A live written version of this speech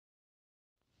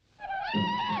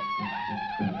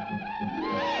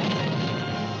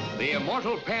The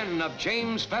immortal pen of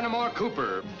James Fenimore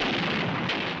Cooper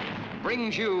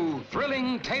brings you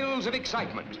thrilling tales of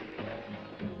excitement,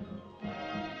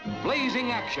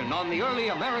 blazing action on the early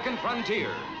American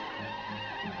frontier,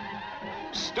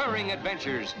 stirring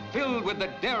adventures filled with the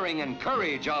daring and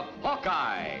courage of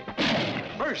Hawkeye,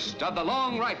 first of the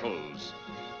long rifles,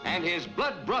 and his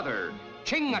blood brother,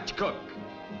 Chingachgook,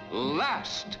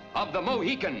 last of the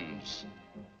Mohicans.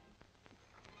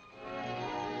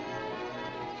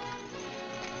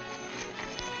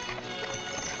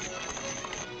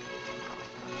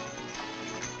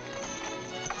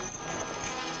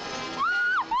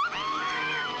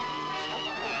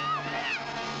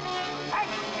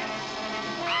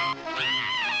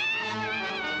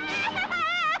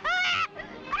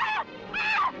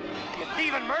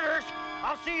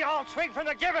 I'll swing from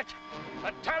the gibbet.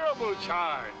 A terrible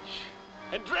charge.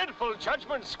 And dreadful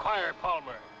judgment, Squire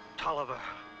Palmer. Tolliver.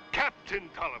 Captain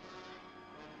Tolliver.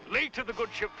 Late of the good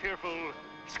ship Fearful,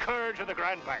 scourge of the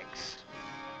Grand Banks.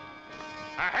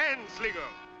 A hand, Sligo.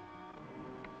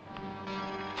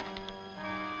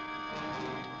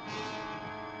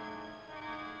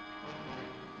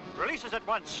 Release us at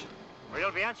once, or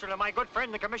you'll be answering to my good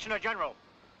friend, the Commissioner General.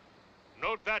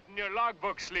 Note that in your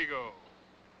logbook, Sligo.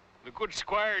 The good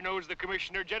squire knows the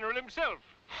Commissioner General himself.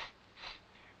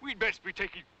 We'd best be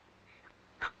taking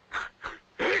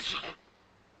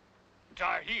to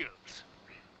our heels.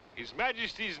 His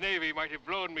Majesty's Navy might have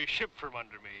blown me ship from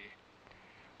under me,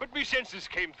 but me senses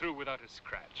came through without a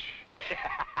scratch.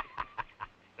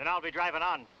 Then I'll be driving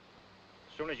on,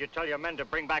 as soon as you tell your men to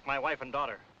bring back my wife and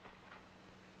daughter.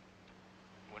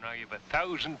 When I have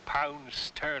 £1,000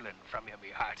 sterling from you, me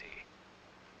hearty,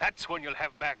 that's when you'll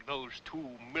have back those 2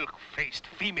 milk-faced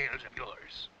females of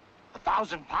yours.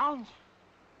 £1,000?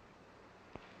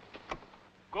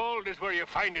 Gold is where you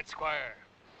find it, Squire.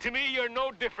 To me, you're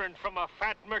no different from a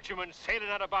fat merchantman sailing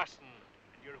out of Boston.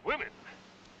 And you're women.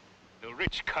 The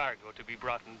rich cargo to be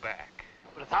brought back.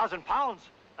 But £1,000?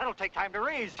 That'll take time to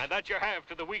raise. And that you have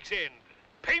to the week's end.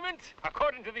 Payment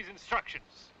according to these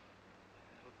instructions.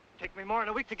 Take me more than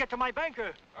a week to get to my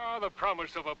banker. Oh, the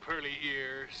promise of a pearly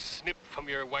ear snipped from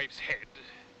your wife's head,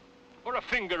 or a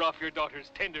finger off your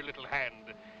daughter's tender little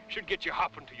hand, should get you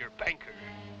hopping to your banker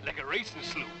like a racing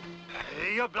sloop.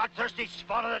 You bloodthirsty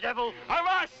spawn of the devil.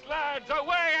 Avast, lads!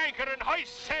 Away anchor and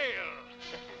hoist sail!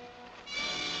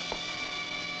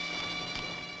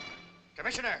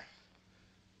 Commissioner,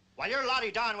 while you're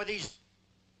lottie down with these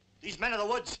men of the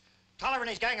woods, Tolliver and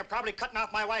his gang are probably cutting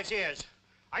off my wife's ears.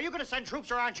 Are you going to send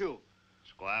troops or aren't you?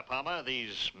 Squire Palmer,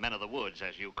 these men of the woods,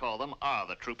 as you call them, are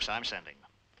the troops I'm sending.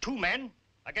 2 men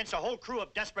against a whole crew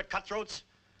of desperate cutthroats?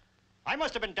 I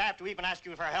must have been daft to even ask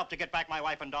you for help to get back my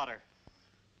wife and daughter.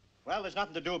 Well, there's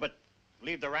nothing to do but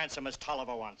leave the ransom as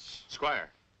Tolliver wants. Squire,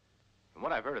 from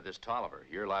what I've heard of this Tolliver,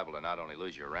 you're liable to not only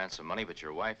lose your ransom money, but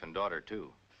your wife and daughter, too.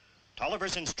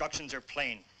 Tolliver's instructions are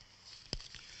plain.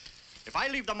 If I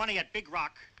leave the money at Big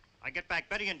Rock, I get back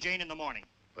Betty and Jane in the morning.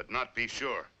 But not be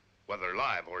sure whether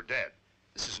alive or dead.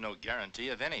 This is no guarantee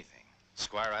of anything.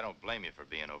 Squire, I don't blame you for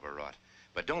being overwrought.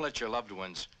 But don't let your loved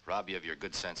ones rob you of your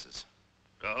good senses.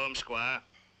 Go home, Squire.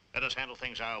 Let us handle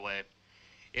things our way.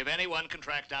 If anyone can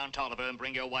track down Tolliver and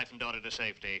bring your wife and daughter to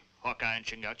safety, Hawkeye and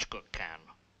Chingachgook can.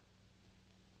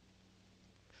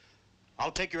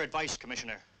 I'll take your advice,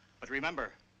 Commissioner. But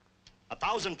remember,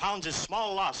 £1,000 is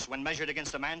small loss when measured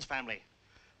against a man's family.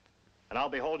 And I'll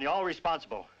be holding you all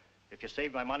responsible if you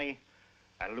save my money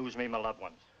and lose me my loved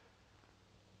ones.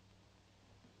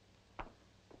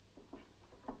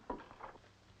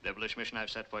 Devilish mission I've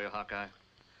set for you, Hawkeye.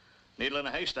 Needle in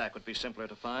a haystack would be simpler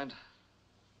to find.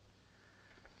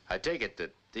 I take it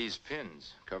that these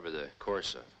pins cover the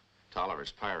course of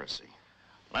Tolliver's piracy.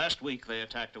 Last week, they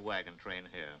attacked a wagon train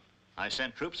here. I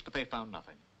sent troops, but they found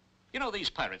nothing. You know, these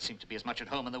pirates seem to be as much at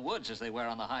home in the woods as they were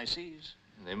on the high seas.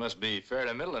 They must be fair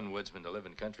to middling woodsmen to live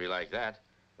in country like that.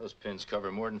 Those pins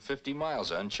cover more than 50 miles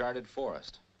of uncharted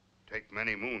forest. Take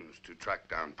many moons to track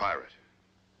down pirate.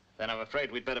 Then I'm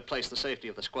afraid we'd better place the safety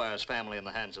of the squire's family in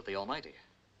the hands of the Almighty.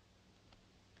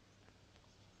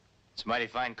 It's a mighty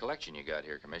fine collection you got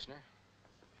here, Commissioner.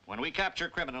 When we capture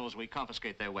criminals, we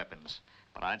confiscate their weapons.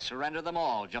 But I'd surrender them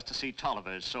all just to see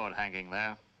Tolliver's sword hanging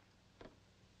there.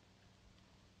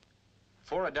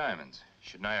 4 of diamonds.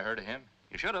 Shouldn't I have heard of him?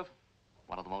 You should have.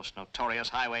 One of the most notorious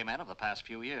highwaymen of the past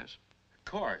few years.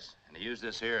 Of course. And he used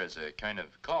this here as a kind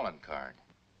of calling card.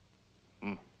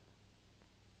 Hmm.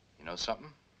 You know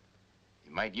something? He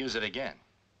might use it again.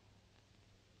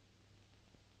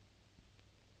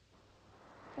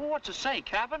 Well, what's it say,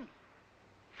 Captain?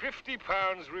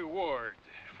 £50 reward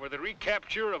for the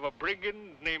recapture of a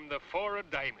brigand named the s01e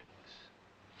Diamonds.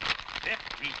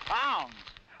 50 pounds!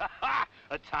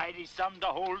 A tidy sum to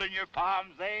hold in your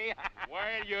palms, eh?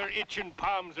 While your itching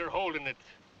palms are holding it,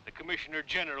 the Commissioner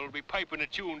General will be piping a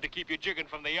tune to keep you jigging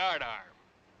from the yard arm.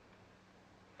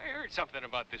 I heard something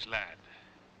about this lad.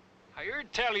 I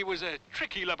heard tell he was a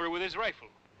tricky lubber with his rifle.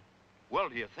 Well,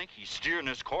 do you think he's steering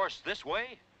his course this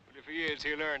way? But if he is,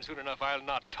 he'll learn soon enough I'll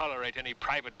not tolerate any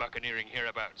private buccaneering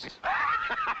hereabouts.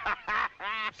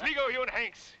 Sligo, you and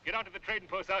Hanks, get on to the trading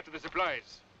post out to the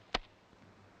supplies.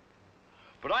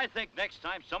 But I think next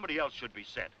time somebody else should be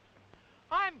sent.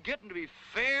 I'm getting to be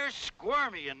fair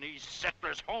squirmy in these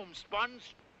settlers' homespuns.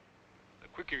 The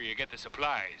quicker you get the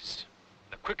supplies,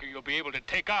 the quicker you'll be able to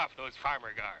take off those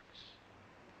farmer garbs.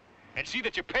 And see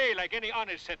that you pay like any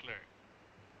honest settler.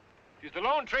 It's the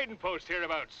lone trading post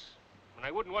hereabouts, and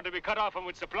I wouldn't want to be cut off 'em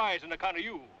with supplies on account of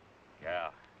you. Yeah.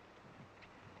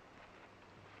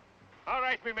 All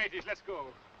right, me mateys, let's go.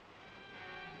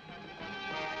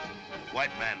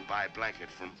 White man buy blanket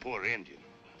from poor Indian.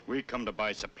 We come to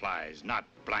buy supplies, not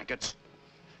blankets.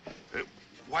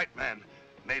 White man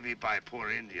maybe buy poor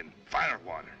Indian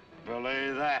firewater.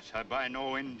 Belay that. I buy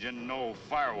no Injun, no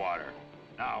firewater.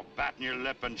 Now, batten your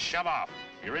lip and shove off.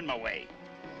 You're in my way.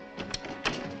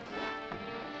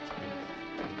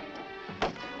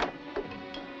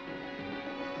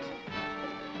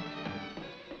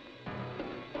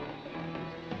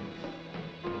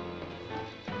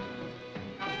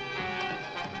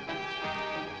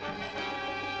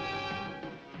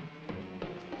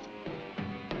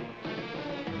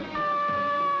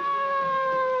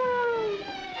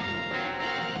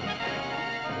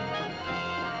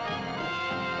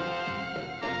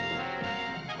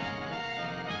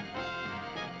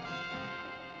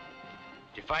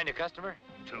 Find a customer?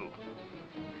 2.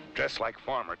 Dress like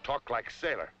farmer, talk like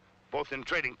sailor. Both in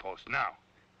trading post now.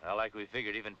 Well, like we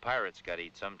figured, even pirates got to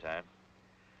eat sometime.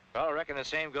 Well, I reckon the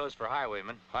same goes for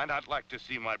highwaymen. I'd not like to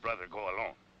see my brother go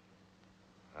alone.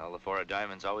 Well, the s01e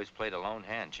Diamonds always played a lone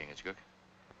hand, Chingachgook.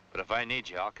 But if I need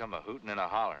you, I'll come a hootin' and a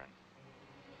hollerin'.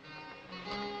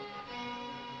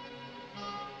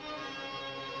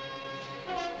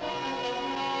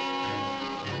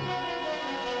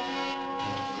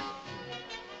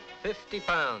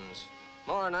 £50.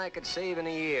 More than I could save in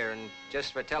a year, and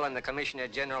just for telling the Commissioner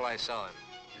General I saw him.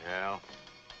 Yeah.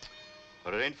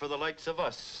 But it ain't for the likes of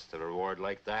us, the reward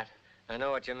like that. I know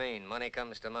what you mean. Money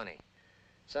comes to money.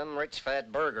 Some rich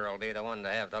fat burger will be the one to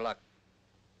have the luck.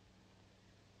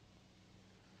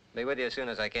 Be with you as soon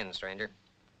as I can, stranger.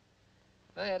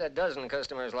 If I had a dozen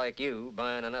customers like you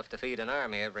buying enough to feed an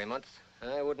army every month,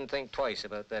 I wouldn't think twice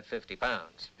about that £50.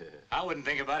 I wouldn't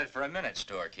think about it for a minute,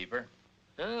 storekeeper.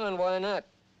 Oh, and why not?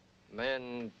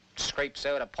 Man scrapes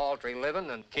out a paltry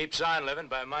living and Keeps on living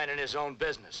by minding his own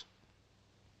business.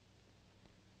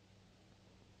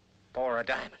 s01e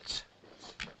Diamonds.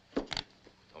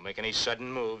 Don't make any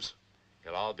sudden moves.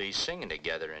 You'll all be singing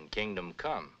together in Kingdom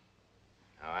Come.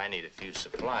 Now, I need a few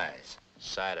supplies. A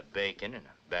side of bacon and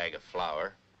a bag of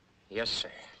flour. Yes,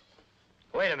 sir.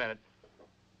 Wait a minute.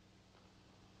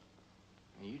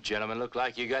 You gentlemen look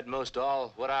like you got most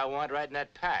all what I want right in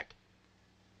that pack.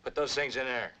 Put those things in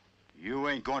there. You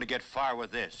ain't going to get far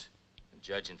with this.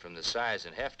 Judging from the size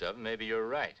and heft of them, maybe you're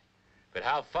right. But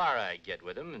how far I get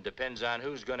with them depends on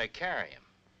who's going to carry them.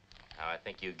 Now, I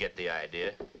think you get the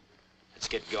idea. Let's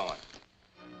get going.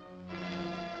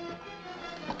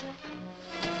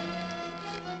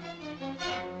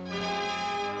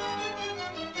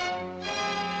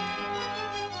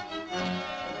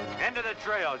 End of the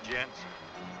trail, gents.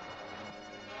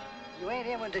 You ain't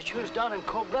aiming to shoot us down in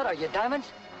cold blood, are you,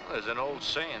 Diamonds? There's an old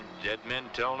saying, dead men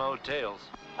tell no tales.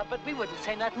 But we wouldn't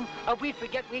say nothing, or we'd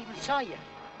forget we even saw you.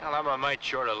 Well, I'm a mite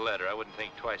short a letter. I wouldn't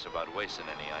think twice about wasting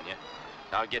any on you.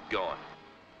 Now get going.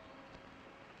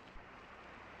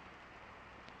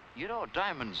 You know,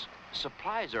 Diamonds,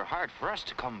 supplies are hard for us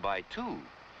to come by, too.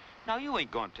 Now, you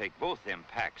ain't gonna take both them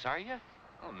packs, are you?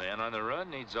 A man on the run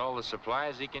needs all the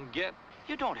supplies he can get.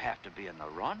 You don't have to be in the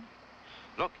run.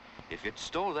 Look, if you'd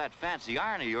stole that fancy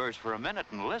iron of yours for a minute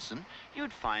and listen,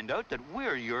 you'd find out that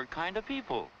we're your kind of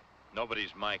people.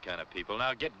 Nobody's my kind of people.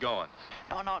 Now get going.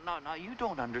 No, you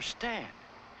don't understand.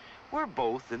 We're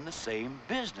both in the same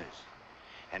business.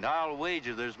 And I'll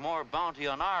wager there's more bounty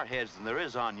on our heads than there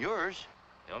is on yours.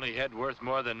 The only head worth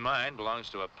more than mine belongs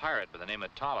to a pirate by the name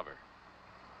of Tolliver.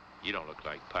 You don't look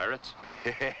like pirates.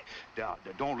 Now,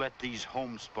 don't let these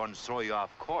homespuns throw you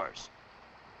off course.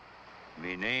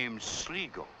 Me name's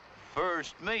Sligo,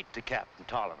 first mate to Captain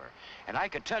Tolliver. And I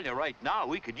can tell you right now,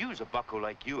 we could use a bucko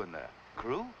like you in the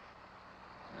crew.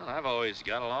 Well, I've always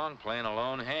got along playing a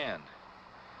lone hand.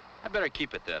 I better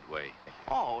keep it that way.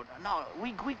 Oh, no,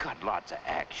 we got lots of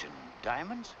action,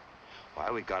 Diamonds.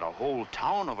 Why, we got a whole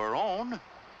town of our own.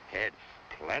 Had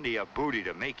plenty of booty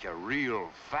to make you real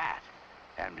fat.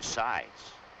 And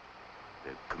besides,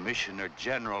 the Commissioner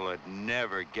General would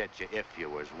never get you if you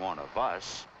was one of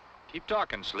us. Keep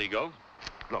talking, Sligo.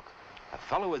 Look, a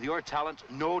fellow with your talent,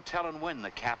 no telling when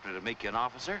the captain would make you an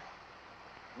officer.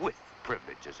 With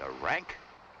privileges of rank.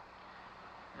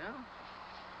 Well,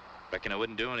 reckon it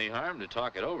wouldn't do any harm to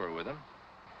talk it over with him.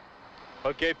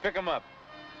 Okay, pick him up.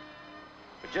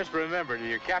 But just remember, till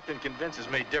your captain convinces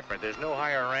me different, there's no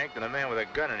higher rank than a man with a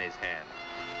gun in his hand.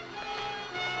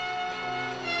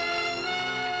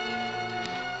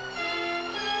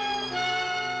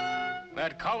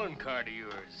 That Colin card of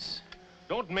yours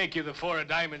don't make you the 4 of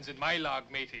diamonds in my log,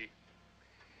 matey.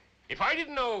 If I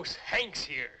didn't know Hank's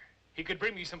here, he could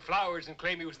bring me some flowers and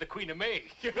claim he was the Queen of May.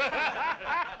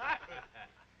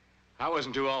 I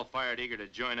wasn't too all-fired eager to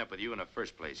join up with you in the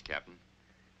first place, Captain.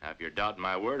 Now, if you're doubting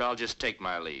my word, I'll just take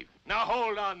my leave. Now,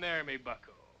 hold on there, me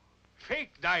bucko.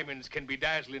 Fake diamonds can be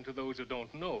dazzling to those who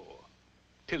don't know,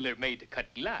 till they're made to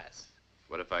cut glass.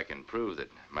 What if I can prove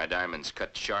that my diamond's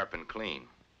cut sharp and clean?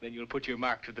 Then you'll put your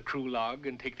mark to the crew log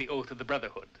and take the oath of the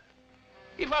Brotherhood.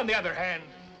 If, on the other hand,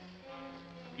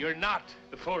 you're not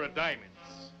the 4 of diamonds,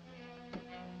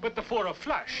 but the 4 of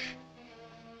flush,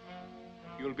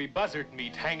 you'll be buzzard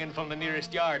meat hanging from the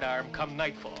nearest yard arm come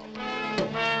nightfall.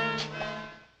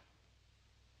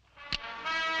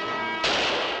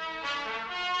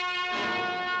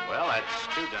 Well, that's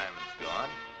 2 diamonds gone.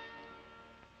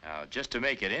 Now, just to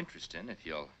make it interesting, if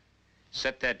you'll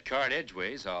set that card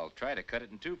edgeways, I'll try to cut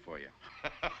it in 2 for you.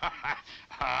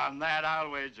 On that, I'll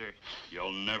wager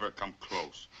you'll never come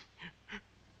close.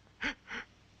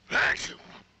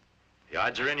 The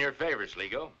odds are in your favor,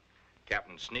 Sligo.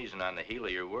 Captain sneezing on the heel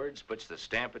of your words puts the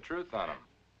stamp of truth on him.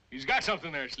 He's got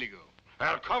something there, Sligo.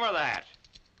 I'll cover that.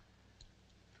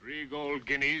 3 gold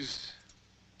guineas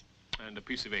and a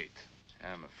piece of 8.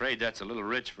 I'm afraid that's a little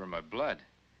rich for my blood.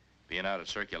 Being out of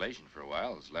circulation for a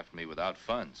while has left me without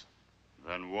funds.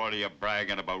 Then what are you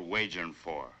bragging about wagering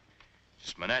for?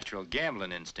 Just my natural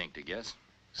gambling instinct, I guess.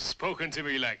 Spoken to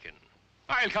me liking.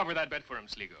 I'll cover that bet for him,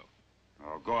 Sligo.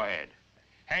 Oh, go ahead.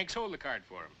 Hanks, hold the card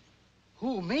for him.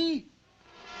 Who, me?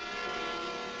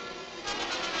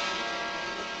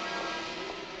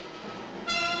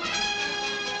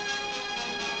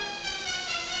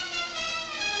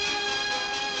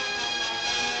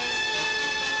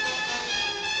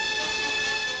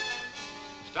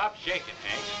 Stop shaking,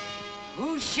 Hanks.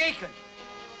 Who's shaking?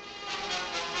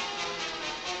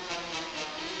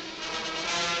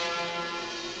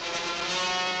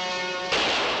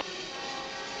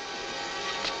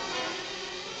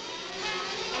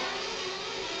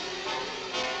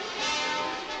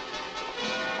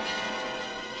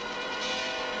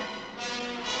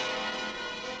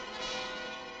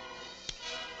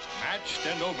 Matched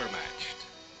and overmatched.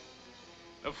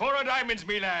 The 4 of diamonds,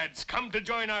 me lads, come to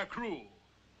join our crew.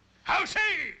 How say?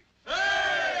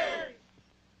 Hey!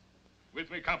 With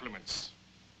me compliments.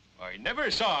 I never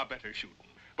saw better shooting.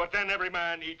 But then every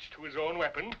man each to his own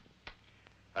weapon.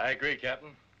 I agree, Captain.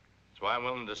 That's why I'm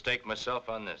willing to stake myself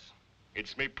on this.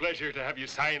 It's me pleasure to have you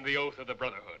sign the oath of the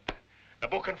Brotherhood. The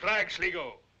book and flag,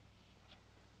 Sligo.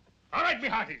 All right, me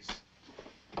hearties.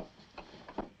 Now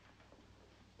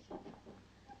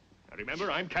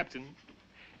remember, I'm captain.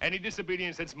 Any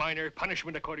disobedience that's minor,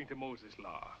 punishment according to Moses'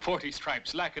 law. 40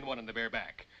 stripes, lacking 1 on the bare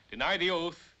back. Deny the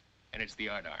oath, and it's the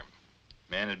yardarm.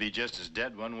 Man would be just as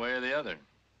dead one way or the other.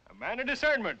 A man of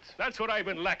discernment. That's what I've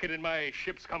been lacking in my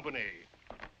ship's company.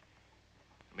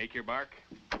 Make your mark,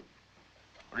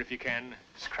 or if you can,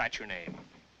 scratch your name.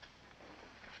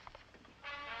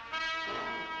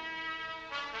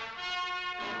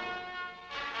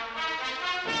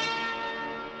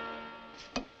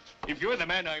 If you're the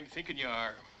man I'm thinking you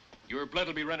are, your blood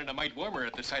will be running a mite warmer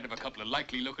at the sight of a couple of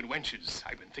likely-looking wenches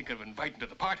I've been thinking of inviting to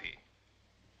the party.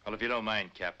 Well, if you don't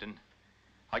mind, Captain,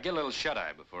 I'll get a little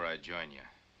shut-eye before I join you.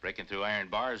 Breaking through iron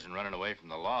bars and running away from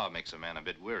the law makes a man a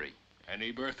bit weary.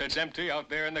 Any berth that's empty out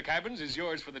there in the cabins is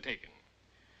yours for the taking.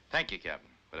 Thank you, Captain.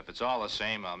 But if it's all the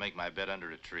same, I'll make my bed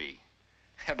under a tree.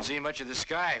 Haven't seen much of the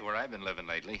sky where I've been living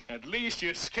lately. At least you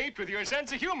escaped with your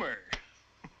sense of humor.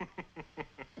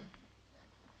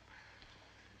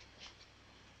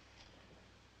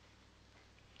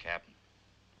 Captain,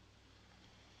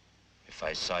 if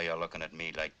I saw you looking at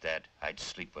me like that, I'd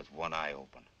sleep with one eye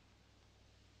open.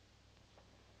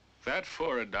 That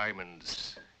 4 of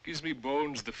diamonds gives me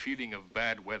bones the feeling of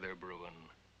bad weather brewing.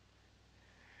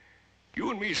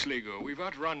 You and me, Sligo, we've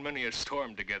outrun many a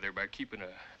storm together by keeping an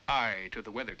eye to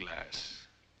the weather glass.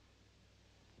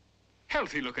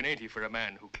 Healthy looking, ain't he, for a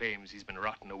man who claims he's been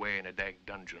rotting away in a dag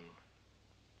dungeon?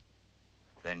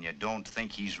 Then you don't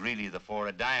think he's really the Four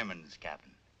of Diamonds,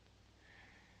 Captain?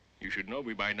 You should know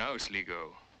me by now,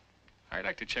 Sligo. I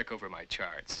like to check over my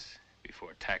charts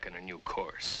before tacking a new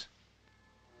course.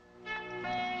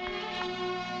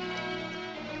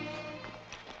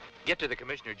 Get to the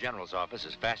Commissioner General's office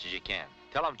as fast as you can.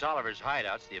 Tell him Tolliver's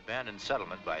hideout's the abandoned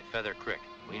settlement by Feather Creek.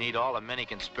 We need all the men he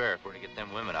can spare for to get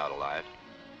them women out alive.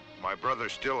 My brother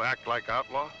still act like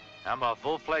outlaw? I'm a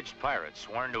full-fledged pirate,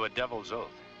 sworn to a devil's oath.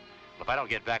 If I don't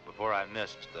get back before I'm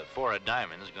missed, the Four of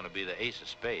Diamonds is going to be the Ace of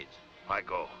Spades. I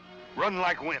go. Run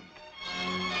like wind.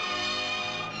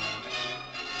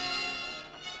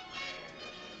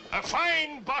 A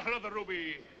fine bottle of the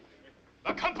ruby.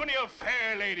 A company of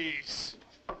fair ladies.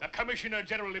 The Commissioner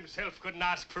General himself couldn't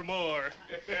ask for more.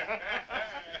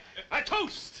 A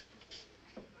toast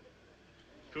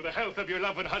to the health of your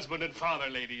loving husband and father,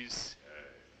 ladies.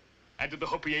 And to the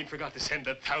hope he ain't forgot to send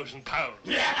 £1,000.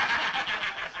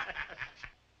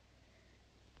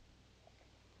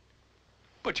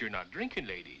 But you're not drinking,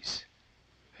 ladies.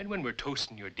 And when we're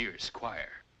toasting your dear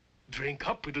squire, drink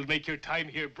up, it'll make your time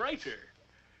here brighter.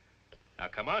 Now,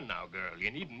 come on now, girl,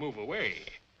 you needn't move away.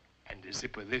 And a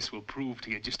zip of this will prove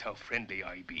to you just how friendly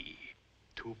I be.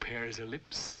 2 pairs of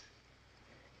lips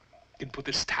can put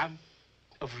the stamp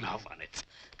of love on it.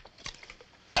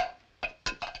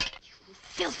 You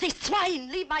filthy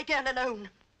swine! Leave my girl alone.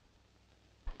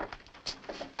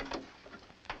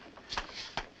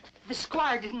 The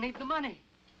squire didn't leave the money.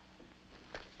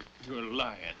 You're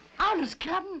lying. Honest,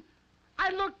 Captain.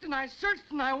 I looked and I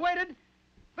searched and I waited,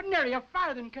 but nary a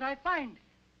farthing could I find.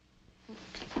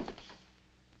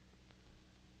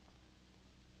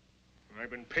 I've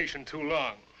been patient too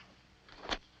long.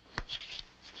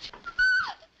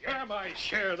 You're my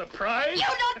share of the prize. You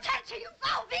don't touch her, you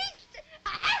foul beast!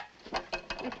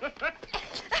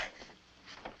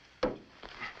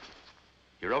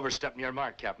 You're overstepping your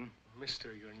mark, Captain.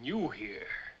 Mister, you're new here.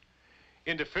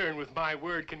 Interfering with my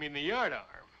word can mean the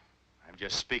yardarm. I'm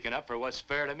just speaking up for what's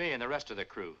fair to me and the rest of the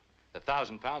crew. The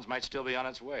 £1,000 might still be on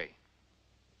its way.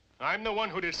 I'm the one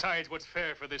who decides what's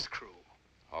fair for this crew.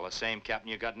 All the same, Captain,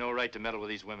 you got no right to meddle with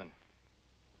these women.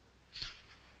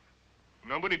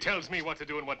 Nobody tells me what to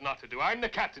do and what not to do. I'm the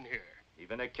captain here.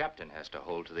 Even a captain has to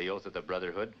hold to the oath of the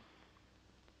Brotherhood.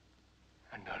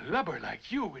 And a lubber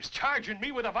like you is charging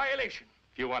me with a violation.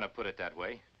 If you want to put it that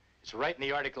way, it's right in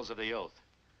the articles of the oath.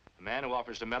 The man who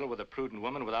offers to meddle with a prudent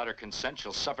woman without her consent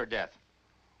shall suffer death.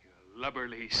 You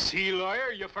lubberly sea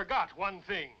lawyer, you forgot one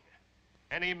thing.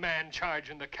 Any man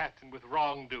charging the captain with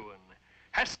wrongdoing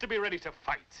has to be ready to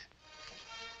fight.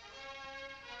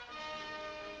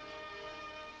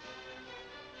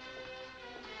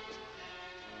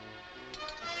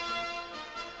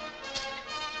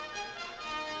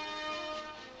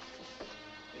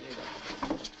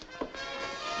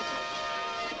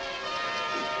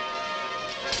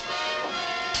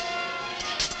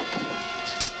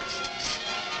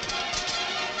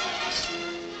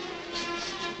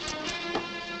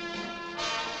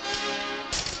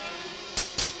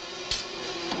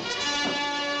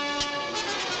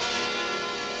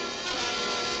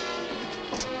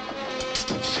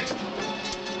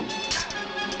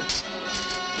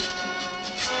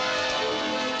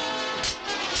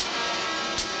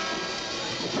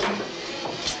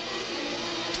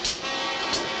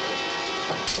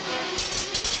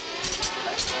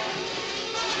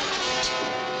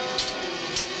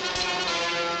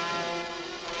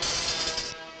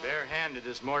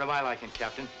 There's more to my liking,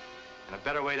 Captain, and a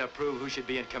better way to prove who should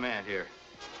be in command here.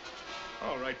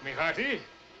 All right, me hearty.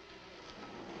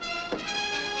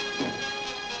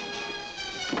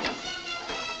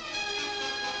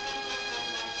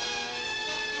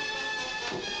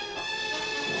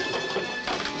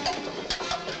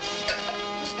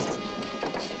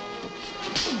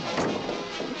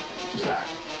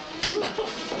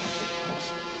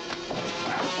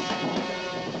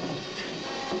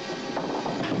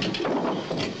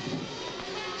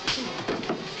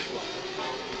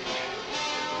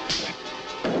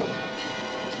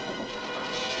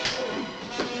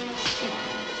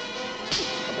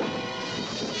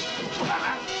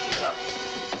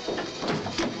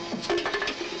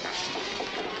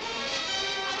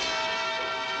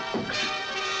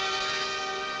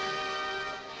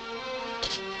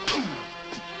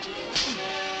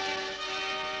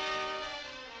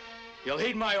 You'll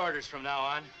heed my orders from now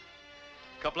on.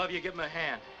 A couple of you give them a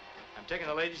hand. I'm taking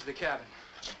the ladies to the cabin.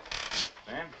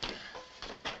 Ma'am?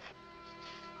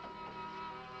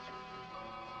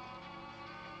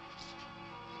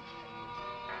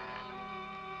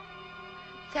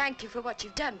 Thank you for what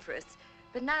you've done for us.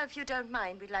 But now, if you don't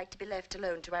mind, we'd like to be left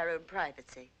alone to our own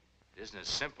privacy. It isn't as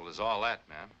simple as all that,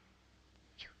 ma'am.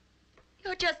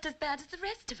 You're just as bad as the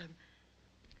rest of them.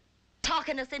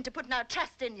 Talking us into putting our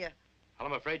trust in you. Well,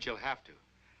 I'm afraid you'll have to.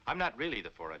 I'm not really the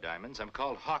Four of Diamonds. I'm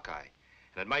called Hawkeye.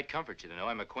 And it might comfort you to know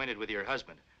I'm acquainted with your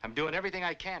husband. I'm doing everything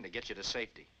I can to get you to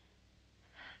safety.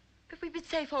 But we'd be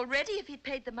safe already if he'd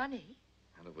paid the money.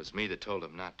 Well, it was me that told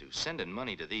him not to. Sending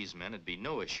money to these men would be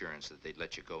no assurance that they'd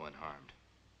let you go unharmed.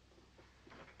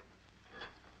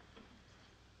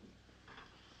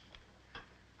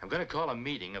 I'm going to call a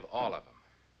meeting of all of them.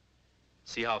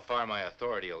 See how far my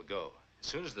authority will go. As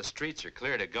soon as the streets are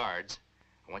cleared of guards,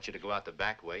 I want you to go out the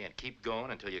back way and keep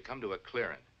going until you come to a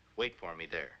clearing. Wait for me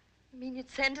there. You mean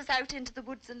you'd send us out into the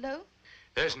woods alone?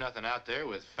 There's nothing out there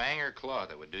with fang or claw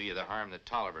that would do you the harm that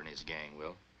Tolliver and his gang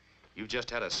will. You've just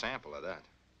had a sample of that.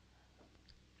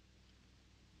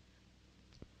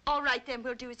 All right, then.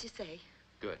 We'll do as you say.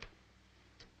 Good.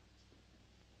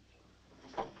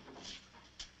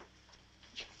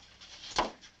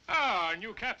 Ah, our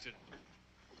new captain.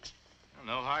 Well,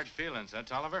 no hard feelings, huh,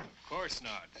 Tolliver? Of course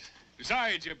not.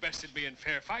 Besides, you bested me in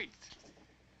fair fight.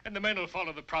 And the men will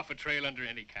follow the profit trail under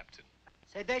any captain.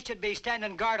 Say they should be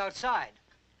standing guard outside.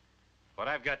 What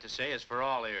I've got to say is for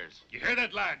all ears. You hear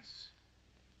that, lads?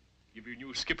 Give your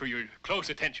new skipper your close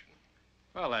attention.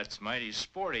 Well, that's mighty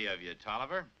sporty of you,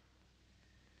 Tolliver.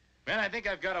 Man, I think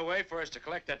I've got a way for us to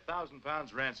collect that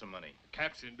 £1,000 ransom money.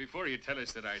 Captain, before you tell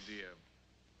us that idea,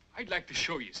 I'd like to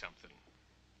show you something.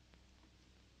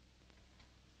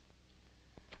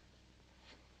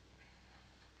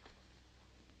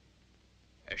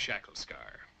 A shackle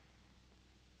scar.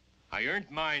 I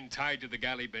earned mine tied to the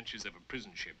galley benches of a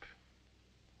prison ship.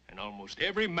 And almost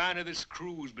every man of this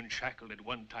crew's been shackled at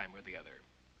one time or the other.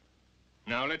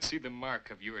 Now let's see the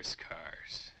mark of your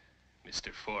scars,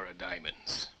 Mr. Four of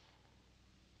Diamonds.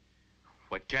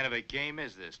 What kind of a game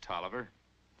is this, Tolliver?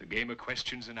 The game of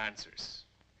questions and answers.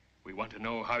 We want to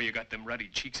know how you got them ruddy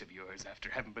cheeks of yours after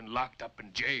having been locked up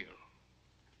in jail.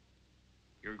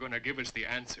 You're going to give us the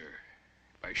answer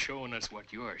by showing us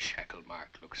what your shackle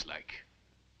mark looks like.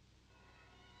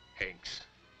 Hanks,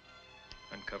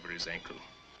 uncover his ankle.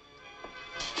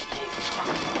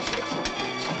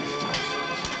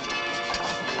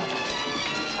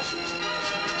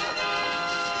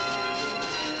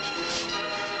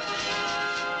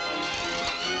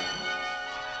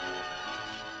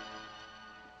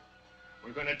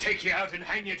 We're going to take you out and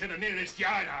hang you to the nearest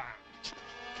yardarm.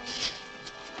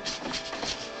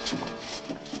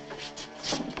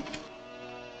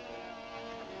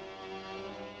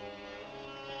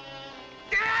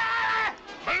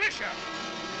 Militia!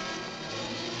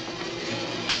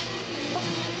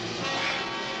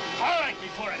 All right,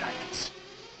 before it happens.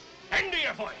 End of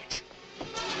your voyage.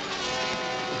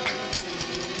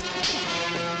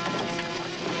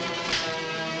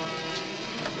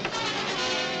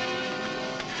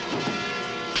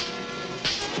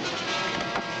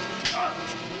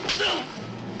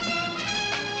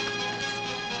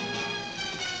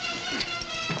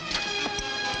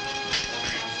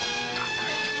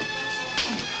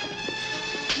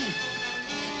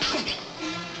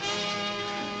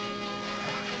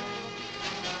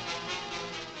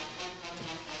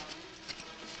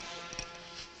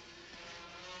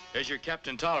 There's your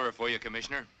Captain Tolliver for you,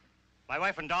 Commissioner. My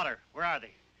wife and daughter, where are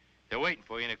they? They're waiting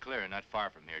for you in a clearing not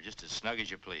far from here, just as snug as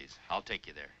you please. I'll take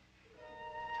you there.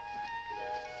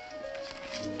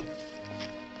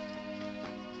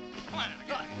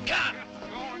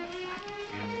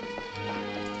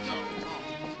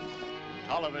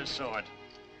 Tolliver's sword.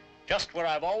 Just where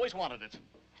I've always wanted it.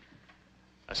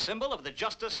 A symbol of the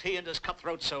justice he and his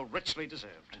cutthroats so richly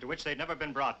deserved. To which they'd never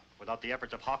been brought without the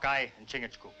efforts of Hawkeye and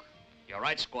Chingachgook. You're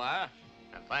right, Squire.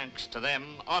 And thanks to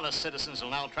them, honest citizens will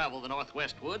now travel the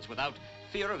Northwest woods without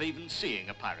fear of even seeing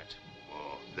a pirate.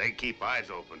 Oh, they keep eyes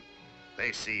open.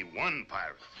 They see one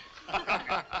pirate.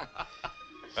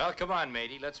 Well, come on,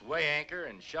 matey. Let's weigh anchor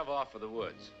and shove off for the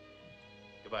woods.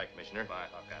 Goodbye, Commissioner. Bye,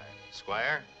 Hawkeye.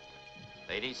 Squire,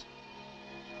 ladies.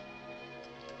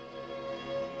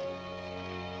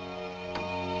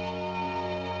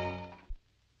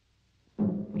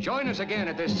 Join us again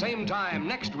at this same time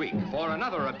next week for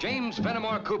another of James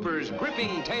Fenimore Cooper's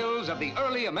gripping tales of the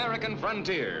early American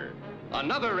frontier.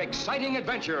 Another exciting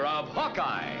adventure of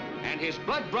Hawkeye and his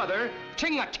blood brother,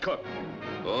 Chingachgook,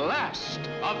 last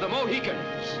of the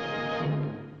Mohicans.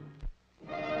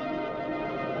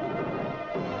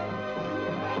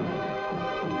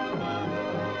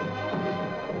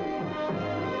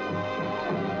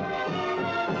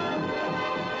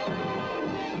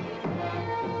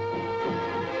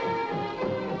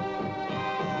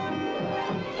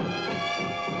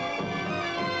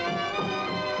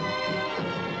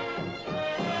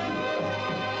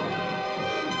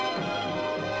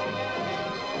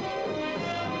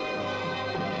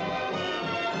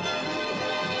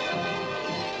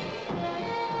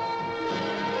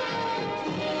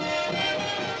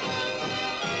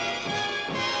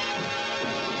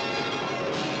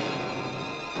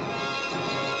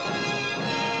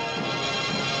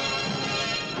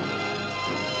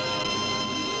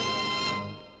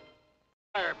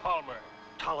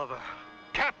 Tolliver.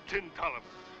 Captain Tolliver.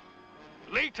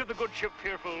 Late of the good ship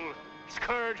Fearful,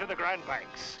 scourge of the Grand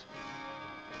Banks.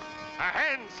 A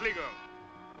hand, Sligo.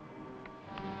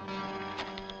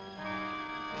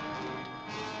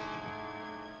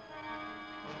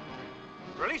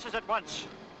 Release us at once,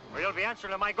 or you'll be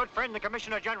answering to my good friend, the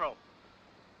Commissioner General.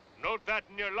 Note that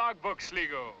in your logbook,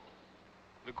 Sligo.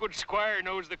 The good squire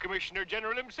knows the Commissioner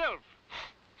General himself.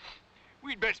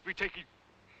 We'd best be taking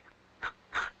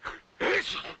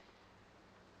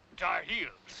to our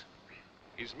heels.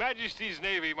 His Majesty's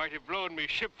Navy might have blown me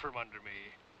ship from under me,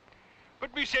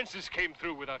 but me senses came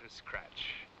through without a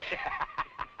scratch.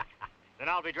 Then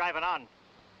I'll be driving on,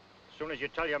 as soon as you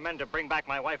tell your men to bring back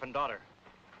my wife and daughter.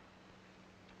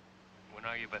 When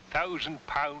I've 1,000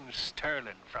 pounds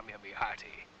sterling from you, me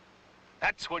hearty,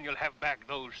 that's when you'll have back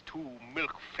those 2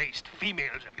 milk-faced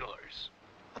females of yours.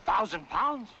 1,000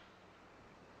 pounds?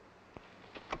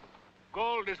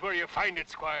 Gold is where you find it,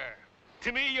 squire.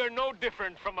 To me, you're no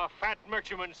different from a fat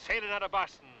merchantman sailing out of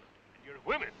Boston. And your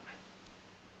women,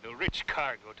 the rich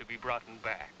cargo to be brought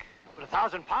back. But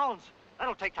 1,000 pounds?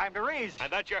 That'll take time to raise.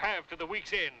 And that you have to the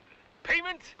week's end.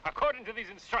 Payment according to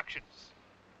these instructions.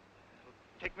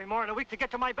 It'll take me more than a week to get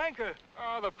to my banker.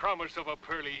 The promise of a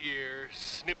pearly ear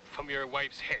snipped from your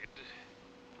wife's head,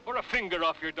 or a finger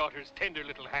off your daughter's tender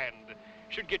little hand,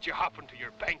 should get you hopping to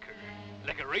your banker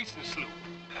like a racing sloop.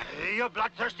 You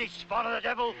bloodthirsty spawn of the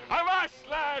devil! Avast,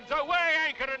 lads! Away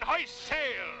anchor and hoist sail!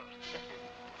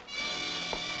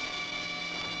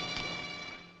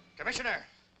 Commissioner,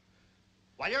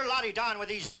 while you're lottie down with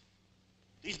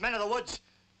these men of the woods,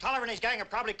 Tolliver and his gang are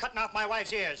probably cutting off my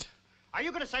wife's ears. Are you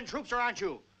going to send troops or aren't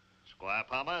you? Squire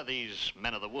Palmer, these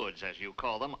men of the woods, as you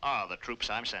call them, are the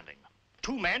troops I'm sending.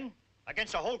 2 men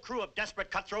against a whole crew of desperate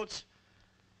cutthroats?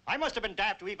 I must have been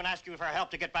daft to even ask you for help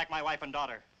to get back my wife and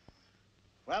daughter.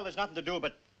 Well, there's nothing to do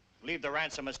but leave the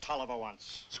ransom as Tolliver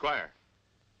wants. Squire,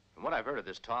 from what I've heard of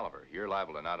this Tolliver, you're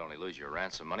liable to not only lose your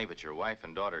ransom money, but your wife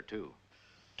and daughter, too.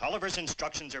 Tolliver's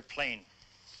instructions are plain.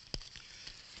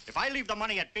 If I leave the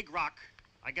money at Big Rock,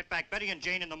 I get back Betty and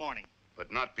Jane in the morning.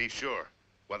 But not be sure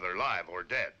whether alive or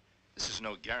dead. This is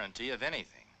no guarantee of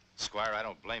anything. Squire, I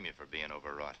don't blame you for being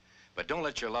overwrought. But don't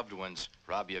let your loved ones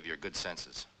rob you of your good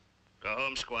senses. Go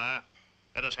home, Squire.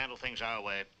 Let us handle things our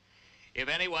way. If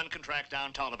anyone can track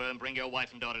down Tolliver and bring your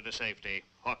wife and daughter to safety,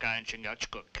 Hawkeye and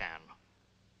Chingachgook can.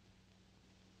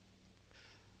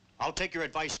 I'll take your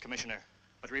advice, Commissioner.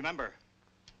 But remember,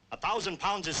 1,000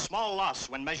 pounds is small loss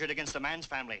when measured against a man's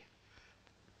family.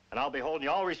 And I'll be holding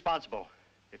you all responsible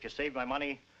if you save my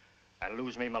money and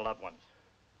lose me my loved ones.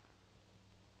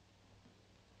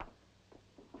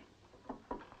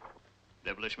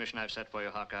 Devilish mission I've set for you,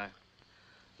 Hawkeye.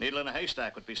 Needle in a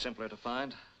haystack would be simpler to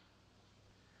find.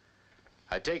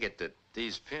 I take it that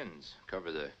these pins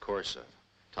cover the course of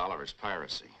Tolliver's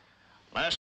piracy.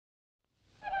 Last...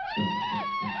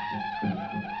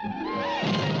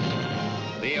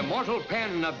 The immortal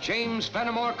pen of James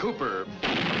Fenimore Cooper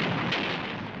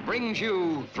brings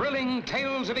you thrilling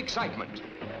tales of excitement,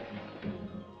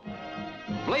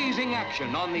 blazing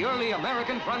action on the early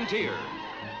American frontier,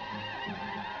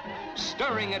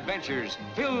 stirring adventures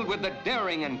filled with the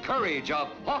daring and courage of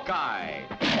Hawkeye,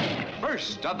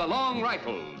 first of the long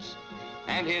rifles,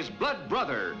 and his blood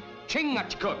brother,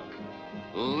 Chingachgook,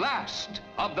 last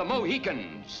of the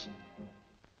Mohicans.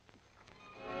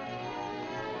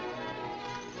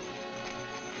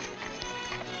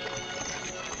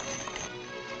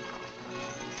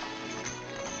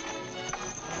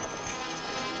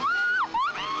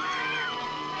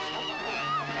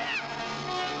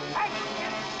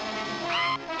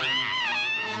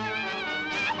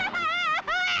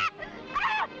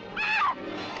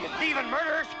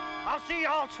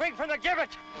 I'll swing from the gibbet.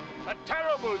 A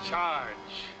terrible charge.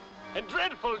 And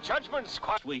dreadful judgments.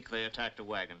 Last week they attacked a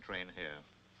wagon train here.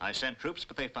 I sent troops,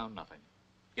 but they found nothing.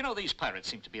 You know, these pirates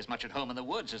seem to be as much at home in the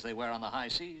woods as they were on the high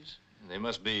seas. They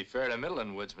must be fair to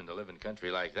middling woodsmen to live in country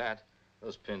like that.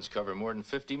 Those pins cover more than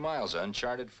 50 miles of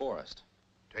uncharted forest.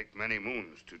 Take many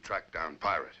moons to track down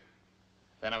pirate.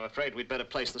 Then I'm afraid we'd better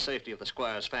place the safety of the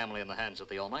squire's family in the hands of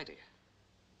the Almighty.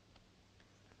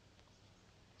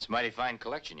 It's a mighty fine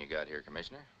collection you got here,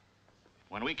 Commissioner.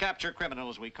 When we capture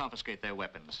criminals, we confiscate their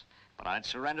weapons. But I'd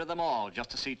surrender them all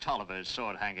just to see Tolliver's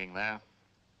sword hanging there.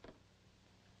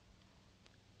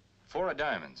 4 of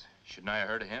diamonds. Shouldn't I have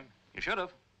heard of him? You should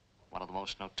have. One of the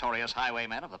most notorious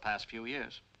highwaymen of the past few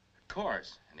years. Of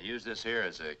course. And he used this here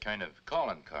as a kind of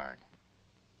calling card.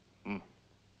 You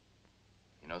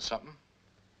know something?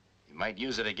 He might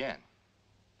use it again.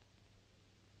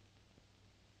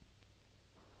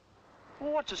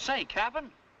 Well, what's it say,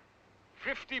 Captain?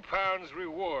 £50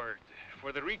 reward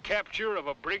for the recapture of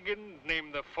a brigand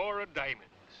named the Four of Diamonds.